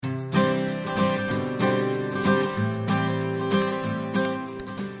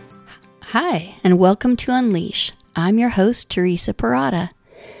Hi, and welcome to Unleash. I'm your host, Teresa Parada.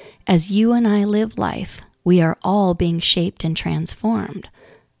 As you and I live life, we are all being shaped and transformed.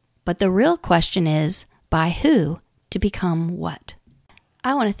 But the real question is, by who to become what?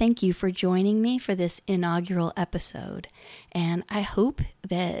 I want to thank you for joining me for this inaugural episode, and I hope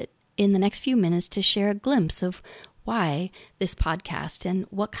that in the next few minutes to share a glimpse of why this podcast and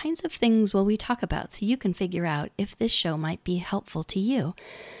what kinds of things will we talk about so you can figure out if this show might be helpful to you.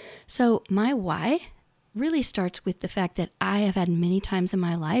 So my why really starts with the fact that I have had many times in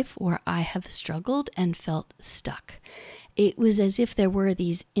my life where I have struggled and felt stuck. It was as if there were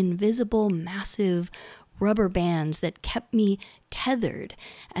these invisible, massive rubber bands that kept me tethered,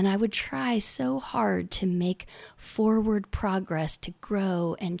 and I would try so hard to make forward progress, to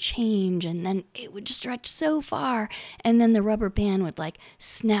grow and change, and then it would stretch so far, and then the rubber band would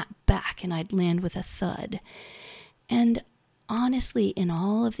snap back and I'd land with a thud. And honestly, in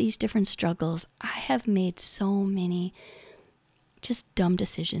all of these different struggles, I have made so many just dumb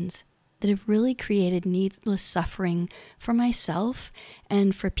decisions that have really created needless suffering for myself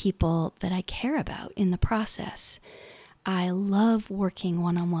and for people that I care about in the process. I love working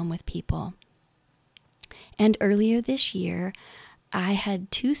one-on-one with people. And earlier this year, I had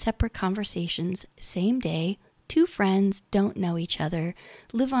 2 separate conversations, same day. 2 friends don't know each other,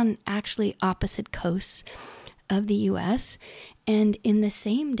 live on actually opposite coasts of the US, and in the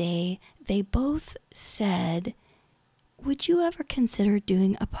same day, they both said, "Would you ever consider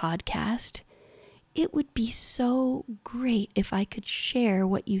doing a podcast? It would be so great if I could share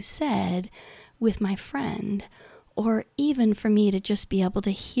what you said with my friend, or even for me to just be able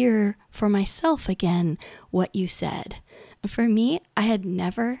to hear for myself again what you said." For me, I had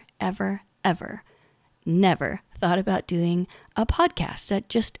never, ever thought about doing a podcast. That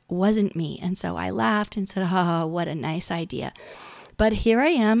just wasn't me. And so I laughed and said, "Oh, what a nice idea." But here I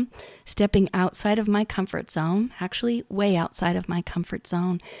am, stepping outside of my comfort zone, actually way outside of my comfort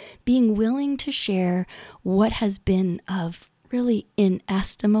zone, being willing to share what has been of really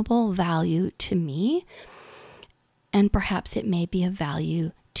inestimable value to me, and perhaps it may be of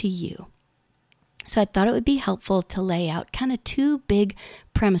value to you. So I thought it would be helpful to lay out kind of 2 big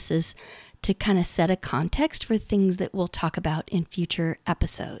premises to kind of set a context for things that we'll talk about in future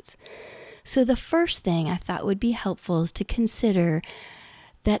episodes. So the first thing I thought would be helpful is to consider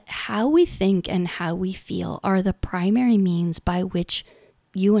that how we think and how we feel are the primary means by which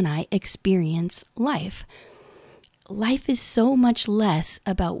you and I experience life. Life is so much less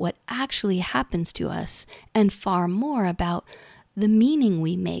about what actually happens to us and far more about the meaning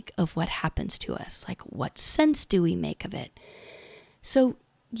we make of what happens to us. Like, what sense do we make of it? So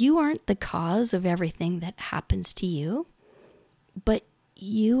you aren't the cause of everything that happens to you, but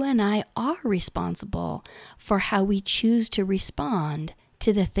you and I are responsible for how we choose to respond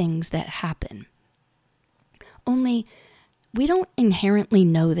to the things that happen. Only we don't inherently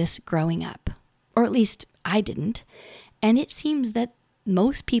know this growing up, or at least I didn't, and it seems that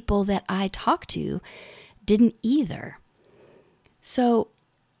most people that I talk to didn't either. So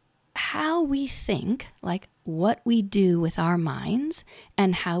how we think, like what we do with our minds,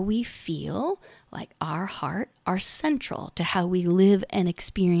 and how we feel, like our heart, are central to how we live and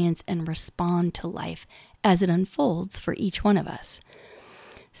experience and respond to life as it unfolds for each one of us.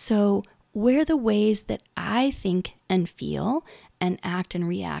 So where the ways that I think and feel and act and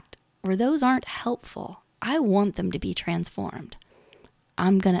react, where those aren't helpful, I want them to be transformed.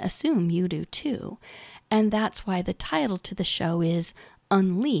 I'm going to assume you do too. And that's why the title to the show is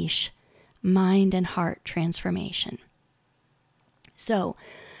Unleash Mind and Heart Transformation. So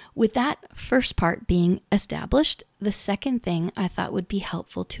with that first part being established, the second thing I thought would be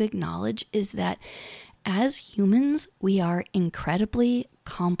helpful to acknowledge is that as humans, we are incredibly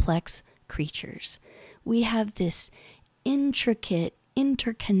complex creatures. We have this intricate,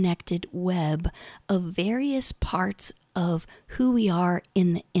 interconnected web of various parts of who we are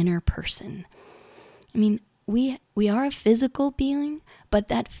in the inner person. I mean, we are a physical being, but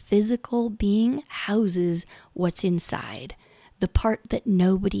that physical being houses what's inside, the part that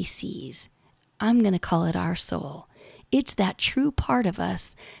nobody sees. I'm going to call it our soul. It's that true part of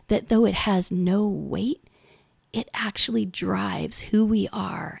us that, though it has no weight, it actually drives who we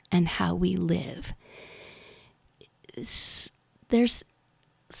are and how we live. There's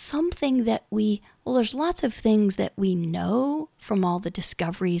something that there's lots of things that we know from all the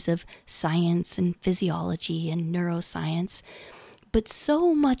discoveries of science and physiology and neuroscience, but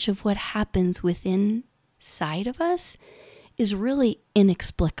so much of what happens inside of us is really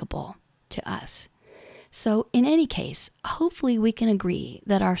inexplicable to us. So in any case, hopefully we can agree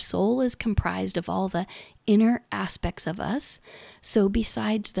that our soul is comprised of all the inner aspects of us. So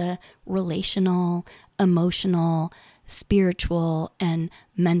besides the relational, emotional, spiritual, and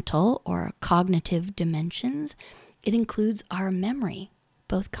mental or cognitive dimensions, it includes our memory,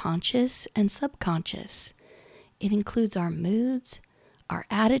 both conscious and subconscious. It includes our moods, our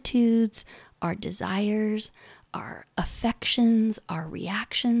attitudes, our desires, our affections, our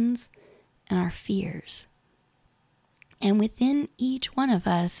reactions, and our fears. And within each one of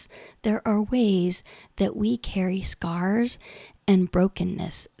us, there are ways that we carry scars and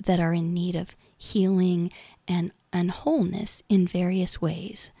brokenness that are in need of healing and wholeness in various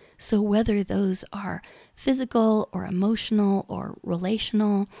ways. So whether those are physical or emotional or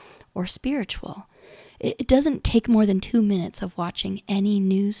relational or spiritual, it doesn't take more than 2 minutes of watching any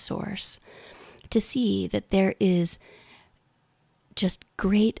news source to see that there is just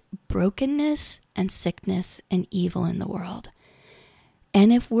great brokenness and sickness and evil in the world.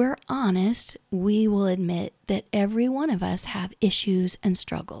 And if we're honest, we will admit that every one of us have issues and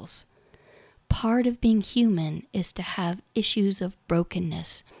struggles. Part of being human is to have issues of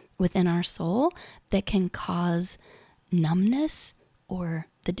brokenness within our soul that can cause numbness or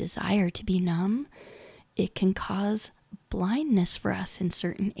the desire to be numb. It can cause blindness for us in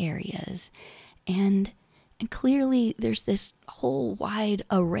certain areas. And clearly there's this whole wide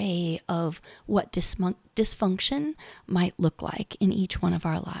array of what dysfunction might look like in each one of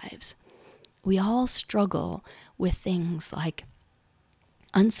our lives. We all struggle with things like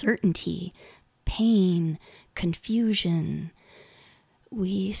uncertainty, pain, confusion.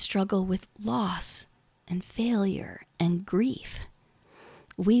 We struggle with loss and failure and grief.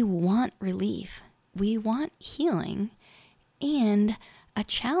 We want relief. We want healing. And a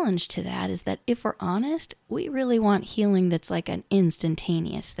challenge to that is that if we're honest, we really want healing that's like an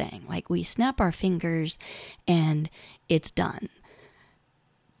instantaneous thing. Like we snap our fingers and it's done.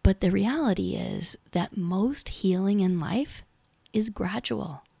 But the reality is that most healing in life is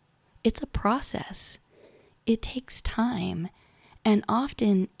gradual. It's a process. It takes time and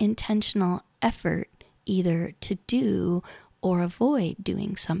often intentional effort either to do or avoid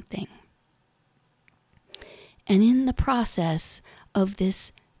doing something. And in the process of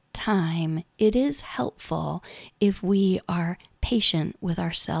this time, it is helpful if we are patient with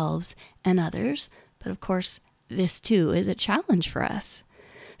ourselves and others. But of course, this too is a challenge for us.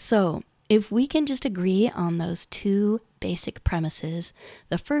 So if we can just agree on those two basic premises,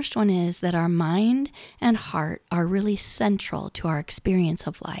 the first one is that our mind and heart are really central to our experience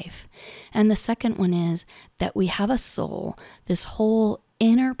of life. And the second one is that we have a soul, this whole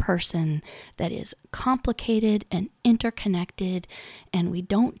inner person that is complicated and interconnected, and we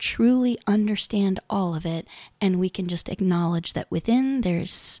don't truly understand all of it, and we can just acknowledge that within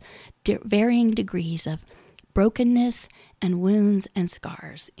there's varying degrees of brokenness and wounds and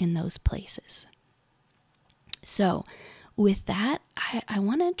scars in those places. So with that, I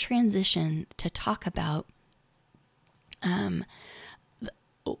want to transition to talk about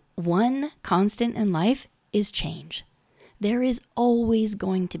one constant in life is change. There is always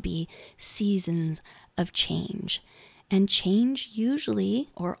going to be seasons of change. And change usually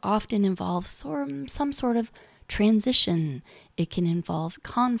or often involves some sort of transition. It can involve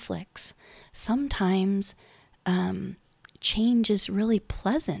conflicts. Sometimes change is really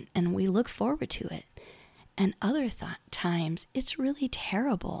pleasant and we look forward to it. And other times it's really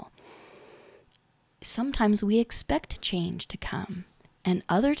terrible. Sometimes we expect change to come. And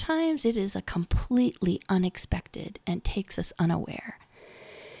other times it is a completely unexpected and takes us unaware.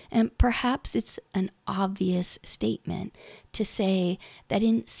 And perhaps it's an obvious statement to say that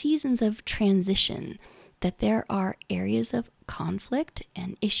in seasons of transition, that there are areas of conflict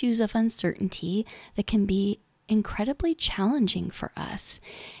and issues of uncertainty that can be incredibly challenging for us.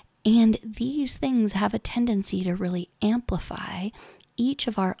 And these things have a tendency to really amplify each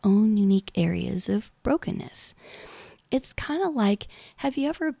of our own unique areas of brokenness. It's kind of like, have you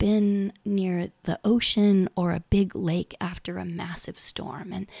ever been near the ocean or a big lake after a massive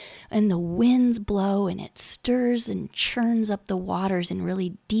storm and the winds blow and it stirs and churns up the waters in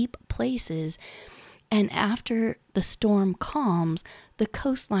really deep places, and after the storm calms, the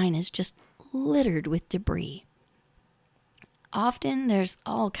coastline is just littered with debris. Often there's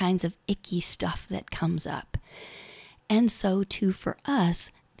all kinds of icky stuff that comes up. And so too for us,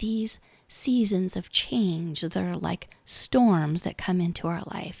 these seasons of change that are like storms that come into our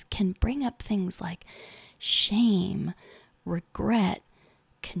life can bring up things like shame, regret,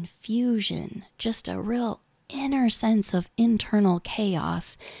 confusion, just a real inner sense of internal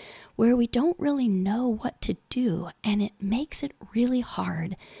chaos where we don't really know what to do, and it makes it really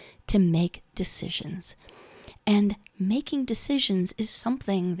hard to make decisions. And making decisions is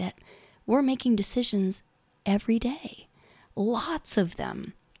something that we're making decisions every day. Lots of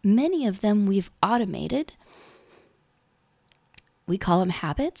them. Many of them we've automated. We call them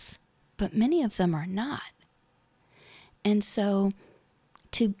habits, but many of them are not. And so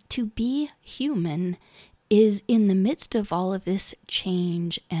to be human is, in the midst of all of this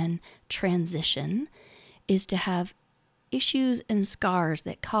change and transition, is to have issues and scars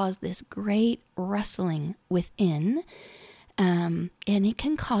that cause this great wrestling within. And it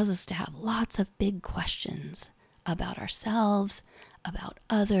can cause us to have lots of big questions about ourselves, about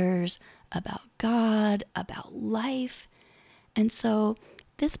others, about God, about life. And so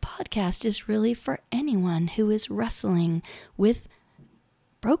this podcast is really for anyone who is wrestling with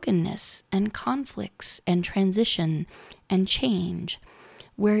brokenness and conflicts and transition and change,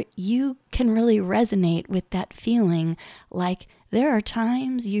 where you can really resonate with that feeling like there are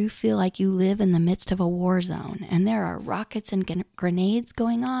times you feel like you live in the midst of a war zone and there are rockets and grenades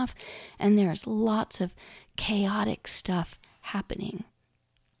going off and there's lots of chaotic stuff happening.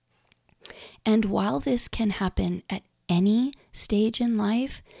 And while this can happen at any stage in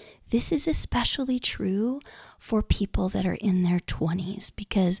life, this is especially true for people that are in their 20s,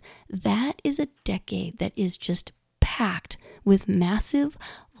 because that is a decade that is just packed with massive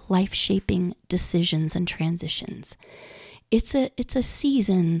life-shaping decisions and transitions. It's a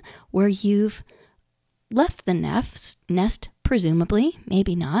season where you've left the nest, presumably,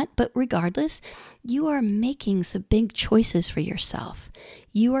 maybe not, but regardless, you are making some big choices for yourself.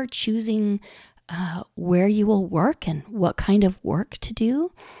 You are choosing where you will work and what kind of work to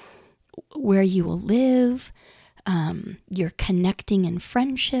do, where you will live. You're connecting in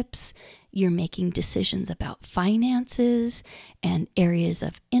friendships. You're making decisions about finances and areas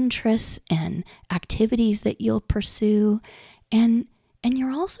of interest and activities that you'll pursue. And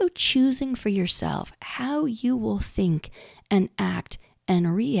you're also choosing for yourself how you will think and act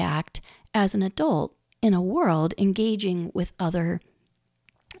and react as an adult in a world engaging with other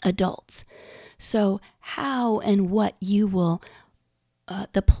adults. So how and what you will,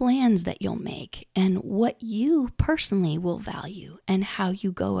 the plans that you'll make and what you personally will value and how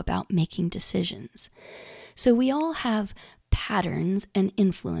you go about making decisions. So we all have patterns and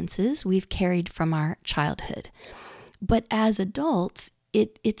influences we've carried from our childhood. But as adults,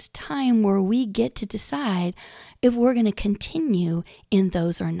 it's time where we get to decide if we're going to continue in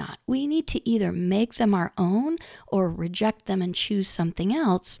those or not. We need to either make them our own or reject them and choose something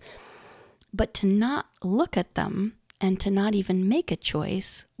else. But to not look at them and to not even make a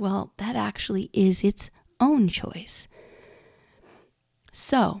choice, well, that actually is its own choice.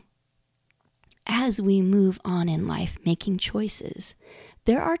 So, as we move on in life making choices,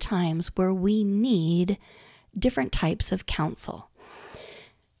 there are times where we need different types of counsel.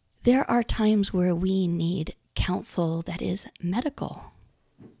 There are times where we need counsel that is medical.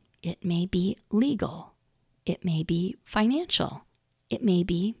 It may be legal. It may be financial. It may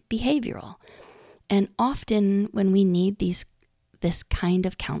be behavioral. And often when we need this kind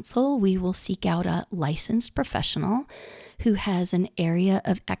of counsel, we will seek out a licensed professional who has an area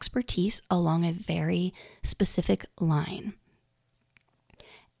of expertise along a very specific line.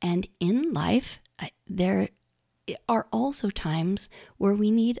 And in life, there are also times where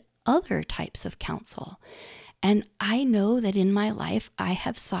we need other types of counsel. And I know that in my life, I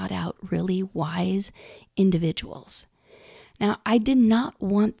have sought out really wise individuals. Now, I did not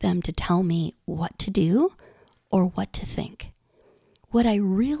want them to tell me what to do or what to think. What I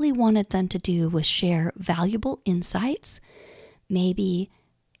really wanted them to do was share valuable insights, maybe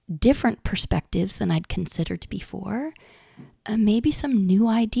different perspectives than I'd considered before, maybe some new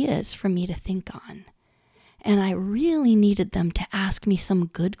ideas for me to think on. And I really needed them to ask me some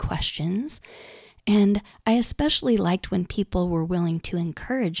good questions. And I especially liked when people were willing to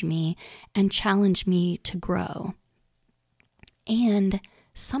encourage me and challenge me to grow. And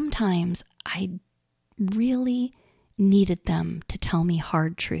sometimes I really needed them to tell me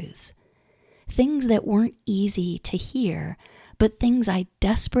hard truths. Things that weren't easy to hear, but things I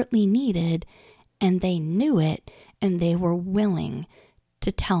desperately needed, and they knew it, and they were willing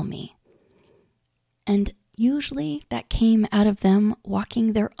to tell me. And usually that came out of them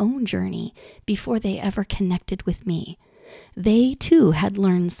walking their own journey before they ever connected with me. They too had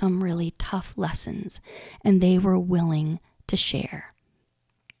learned some really tough lessons, and they were willing to share.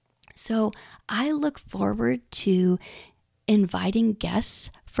 So I look forward to inviting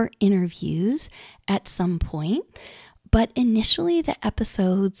guests for interviews at some point, but initially the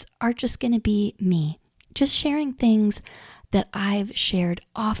episodes are just going to be me just sharing things that I've shared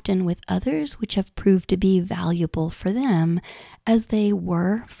often with others, which have proved to be valuable for them as they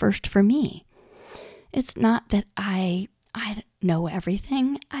were first for me. It's not that I know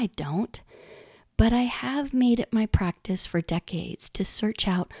everything. I don't. But I have made it my practice for decades to search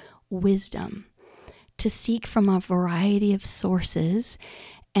out wisdom, to seek from a variety of sources,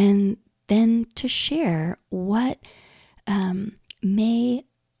 and then to share what may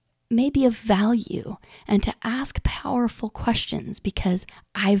be of value, and to ask powerful questions, because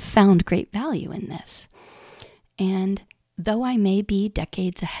I've found great value in this. And though I may be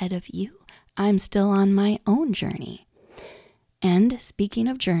decades ahead of you, I'm still on my own journey. And speaking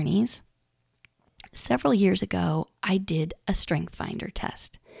of journeys, several years ago, I did a Strength Finder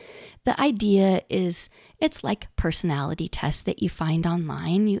test. The idea is it's like personality tests that you find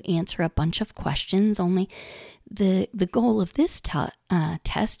online. You answer a bunch of questions, only the goal of this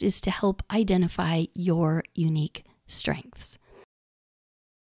test is to help identify your unique strengths.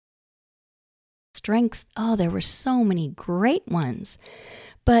 Strengths, there were so many great ones.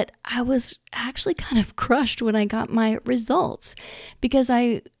 But I was actually kind of crushed when I got my results, because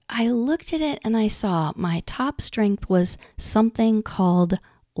I looked at it and I saw my top strength was something called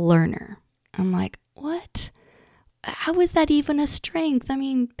learner. I'm like, what? How is that even a strength? I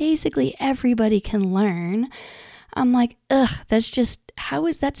mean, basically everybody can learn. I'm like, how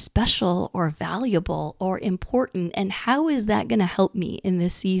is that special or valuable or important? And how is that going to help me in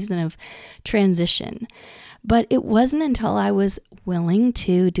this season of transition? But it wasn't until I was willing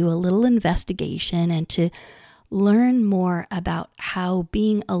to do a little investigation and to learn more about how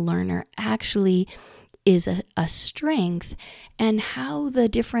being a learner actually is a strength, and how the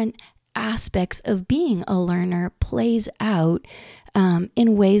different aspects of being a learner plays out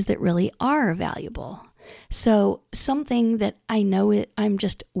in ways that really are valuable. So something that I know I'm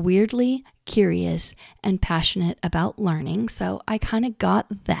just weirdly curious and passionate about learning. So I kind of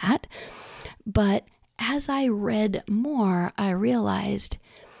got that. But as I read more, I realized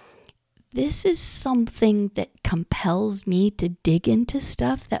this is something that compels me to dig into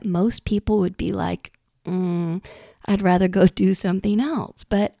stuff that most people would be like, I'd rather go do something else.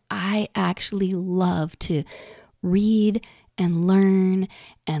 But I actually love to read and learn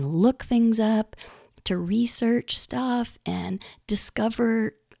and look things up, to research stuff and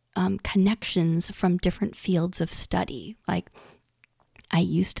discover connections from different fields of study. Like, I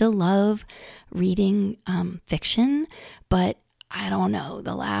used to love reading fiction, but I don't know,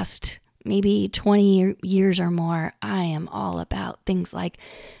 the last maybe 20 years or more, I am all about things like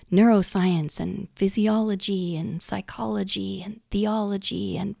neuroscience and physiology and psychology and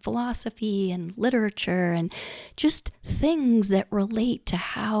theology and philosophy and literature, and just things that relate to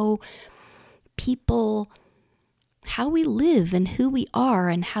how we live and who we are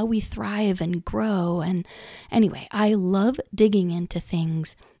and how we thrive and grow. And anyway, I love digging into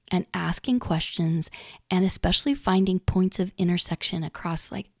things and asking questions, and especially finding points of intersection across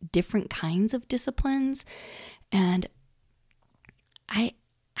like different kinds of disciplines. And I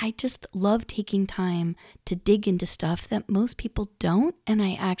just love taking time to dig into stuff that most people don't, and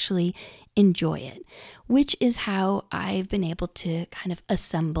I actually enjoy it, which is how I've been able to kind of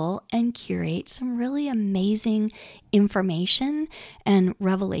assemble and curate some really amazing information and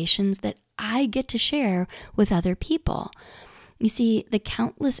revelations that I get to share with other people. You see, the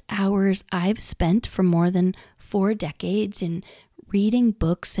countless hours I've spent for more than 4 decades in reading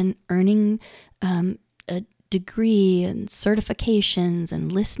books and earning a degree and certifications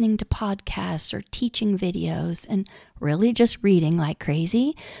and listening to podcasts or teaching videos and really just reading like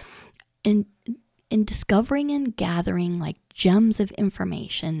crazy, and in discovering and gathering like gems of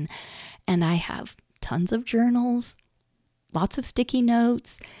information. And I have tons of journals, lots of sticky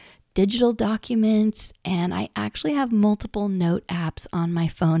notes, digital documents, and I actually have multiple note apps on my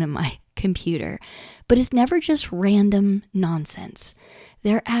phone and my computer. But it's never just random nonsense.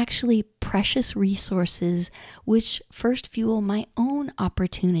 They're actually precious resources which first fuel my own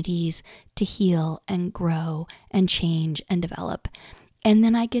opportunities to heal and grow and change and develop. And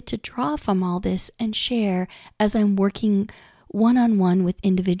then I get to draw from all this and share as I'm working one-on-one with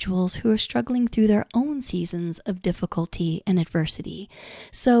individuals who are struggling through their own seasons of difficulty and adversity.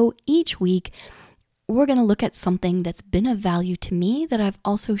 So each week, we're going to look at something that's been of value to me that I've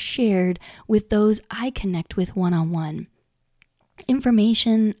also shared with those I connect with one-on-one.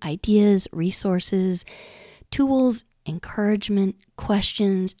 Information, ideas, resources, tools, encouragement,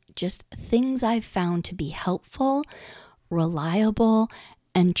 questions, just things I've found to be helpful, reliable,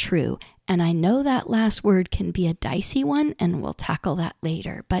 and true. And I know that last word can be a dicey one, and we'll tackle that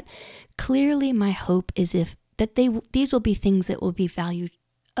later. But clearly my hope is these will be things that will be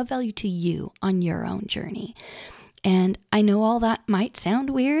of value to you on your own journey. And I know all that might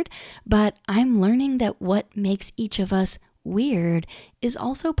sound weird, but I'm learning that what makes each of us weird is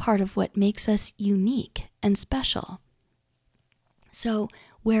also part of what makes us unique and special. So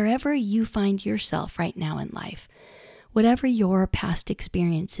wherever you find yourself right now in life, whatever your past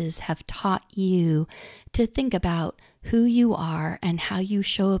experiences have taught you to think about who you are and how you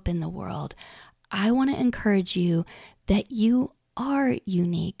show up in the world, I want to encourage you that you are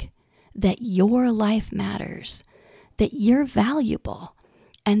unique, that your life matters, that you're valuable,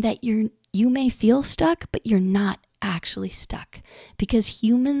 and that you may feel stuck, but you're not actually stuck, because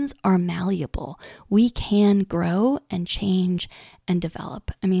humans are malleable. We can grow and change and develop.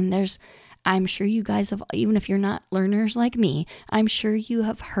 I mean, I'm sure you guys have, even if you're not learners like me, I'm sure you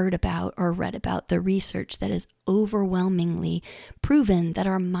have heard about or read about the research that is overwhelmingly proven that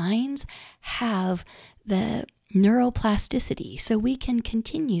our minds have the neuroplasticity, so we can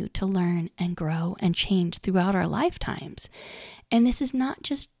continue to learn and grow and change throughout our lifetimes. And this is not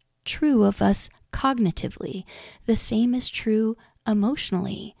just true of us cognitively. The same is true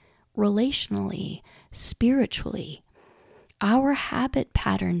emotionally, relationally, spiritually. Our habit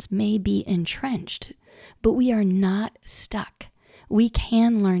patterns may be entrenched, but we are not stuck. We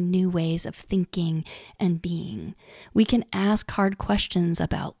can learn new ways of thinking and being. We can ask hard questions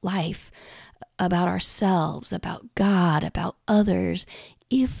about life, about ourselves, about God, about others,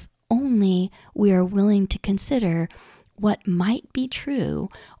 if only we are willing to consider what might be true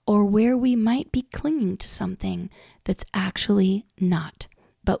or where we might be clinging to something that's actually not.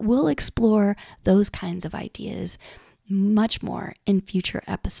 But we'll explore those kinds of ideas much more in future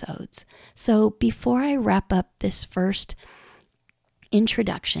episodes. So before I wrap up this first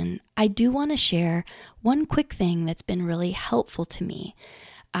introduction, I do want to share one quick thing that's been really helpful to me.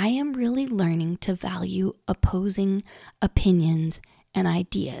 I am really learning to value opposing opinions and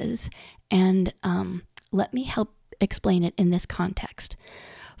ideas, and let me help explain it in this context.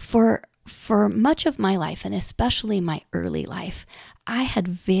 For much of my life, and especially my early life, I had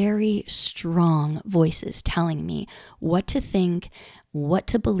very strong voices telling me what to think, what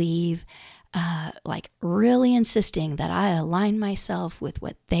to believe, like really insisting that I align myself with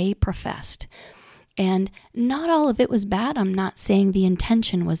what they professed. And not all of it was bad. I'm not saying the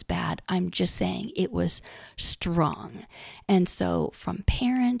intention was bad. I'm just saying it was strong. And so from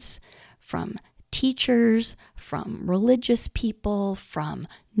parents, from teachers, from religious people, from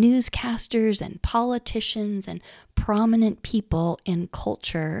newscasters and politicians and prominent people in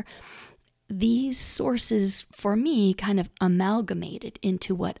culture, these sources for me kind of amalgamated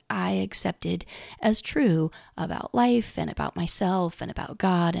into what I accepted as true about life and about myself and about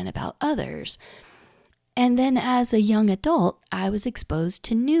God and about others. And then as a young adult, I was exposed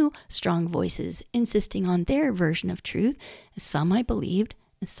to new strong voices insisting on their version of truth. Some I believed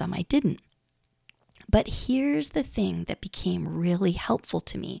and some I didn't. But here's the thing that became really helpful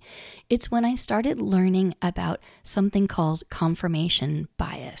to me. It's when I started learning about something called confirmation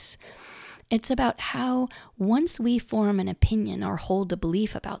bias. It's about how once we form an opinion or hold a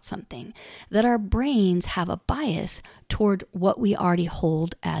belief about something, that our brains have a bias toward what we already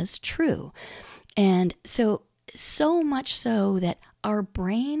hold as true. And so much so that our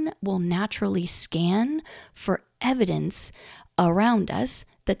brain will naturally scan for evidence around us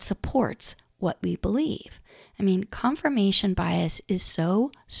that supports what we believe. I mean, confirmation bias is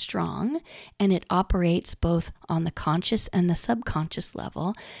so strong, and it operates both on the conscious and the subconscious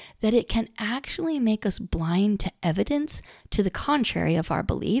level, that it can actually make us blind to evidence to the contrary of our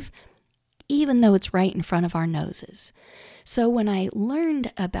belief, even though it's right in front of our noses. So when I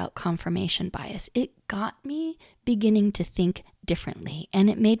learned about confirmation bias, it got me beginning to think differently, and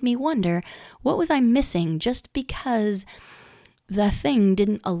it made me wonder, what was I missing just because the thing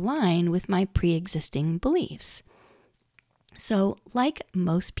didn't align with my pre-existing beliefs? So like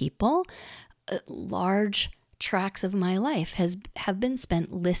most people, large tracts of my life have been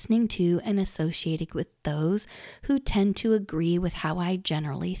spent listening to and associating with those who tend to agree with how I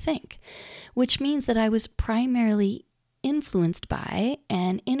generally think, which means that I was primarily influenced by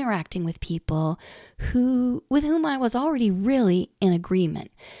and interacting with people with whom I was already really in agreement.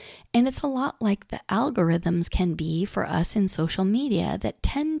 And it's a lot like the algorithms can be for us in social media that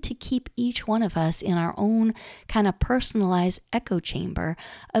tend to keep each one of us in our own kind of personalized echo chamber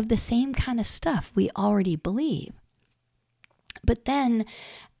of the same kind of stuff we already believe. But then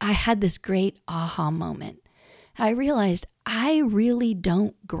I had this great aha moment. I realized I really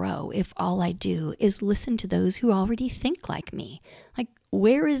don't grow if all I do is listen to those who already think like me. Like,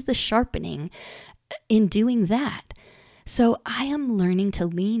 where is the sharpening in doing that? So I am learning to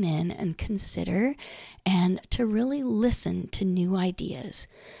lean in and consider and to really listen to new ideas,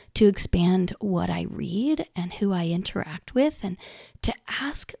 to expand what I read and who I interact with, and to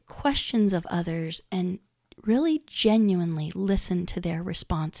ask questions of others and really genuinely listen to their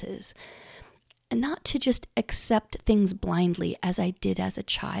responses. And not to just accept things blindly as I did as a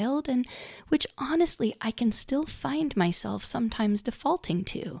child, and which honestly I can still find myself sometimes defaulting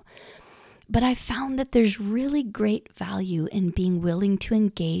to. But I found that there's really great value in being willing to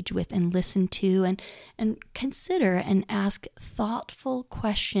engage with and listen to and consider and ask thoughtful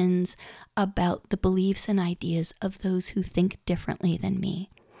questions about the beliefs and ideas of those who think differently than me.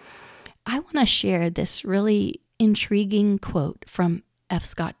 I want to share this really intriguing quote from F.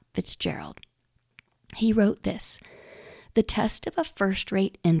 Scott Fitzgerald. He wrote this: "The test of a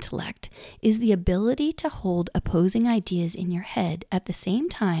first-rate intellect is the ability to hold opposing ideas in your head at the same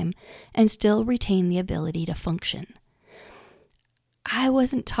time and still retain the ability to function." I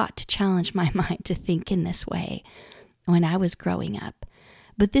wasn't taught to challenge my mind to think in this way when I was growing up,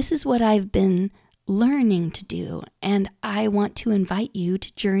 but this is what I've been learning to do, and I want to invite you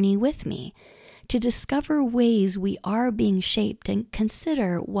to journey with me, to discover ways we are being shaped and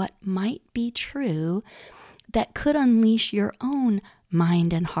consider what might be true that could unleash your own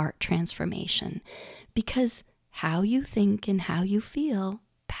mind and heart transformation, because how you think and how you feel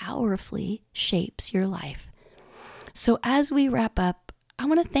powerfully shapes your life. So as we wrap up, I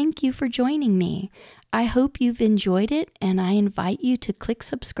want to thank you for joining me. I hope you've enjoyed it, and I invite you to click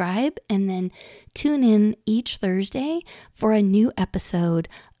subscribe and then tune in each Thursday for a new episode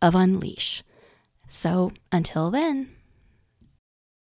of Unleash. So until then.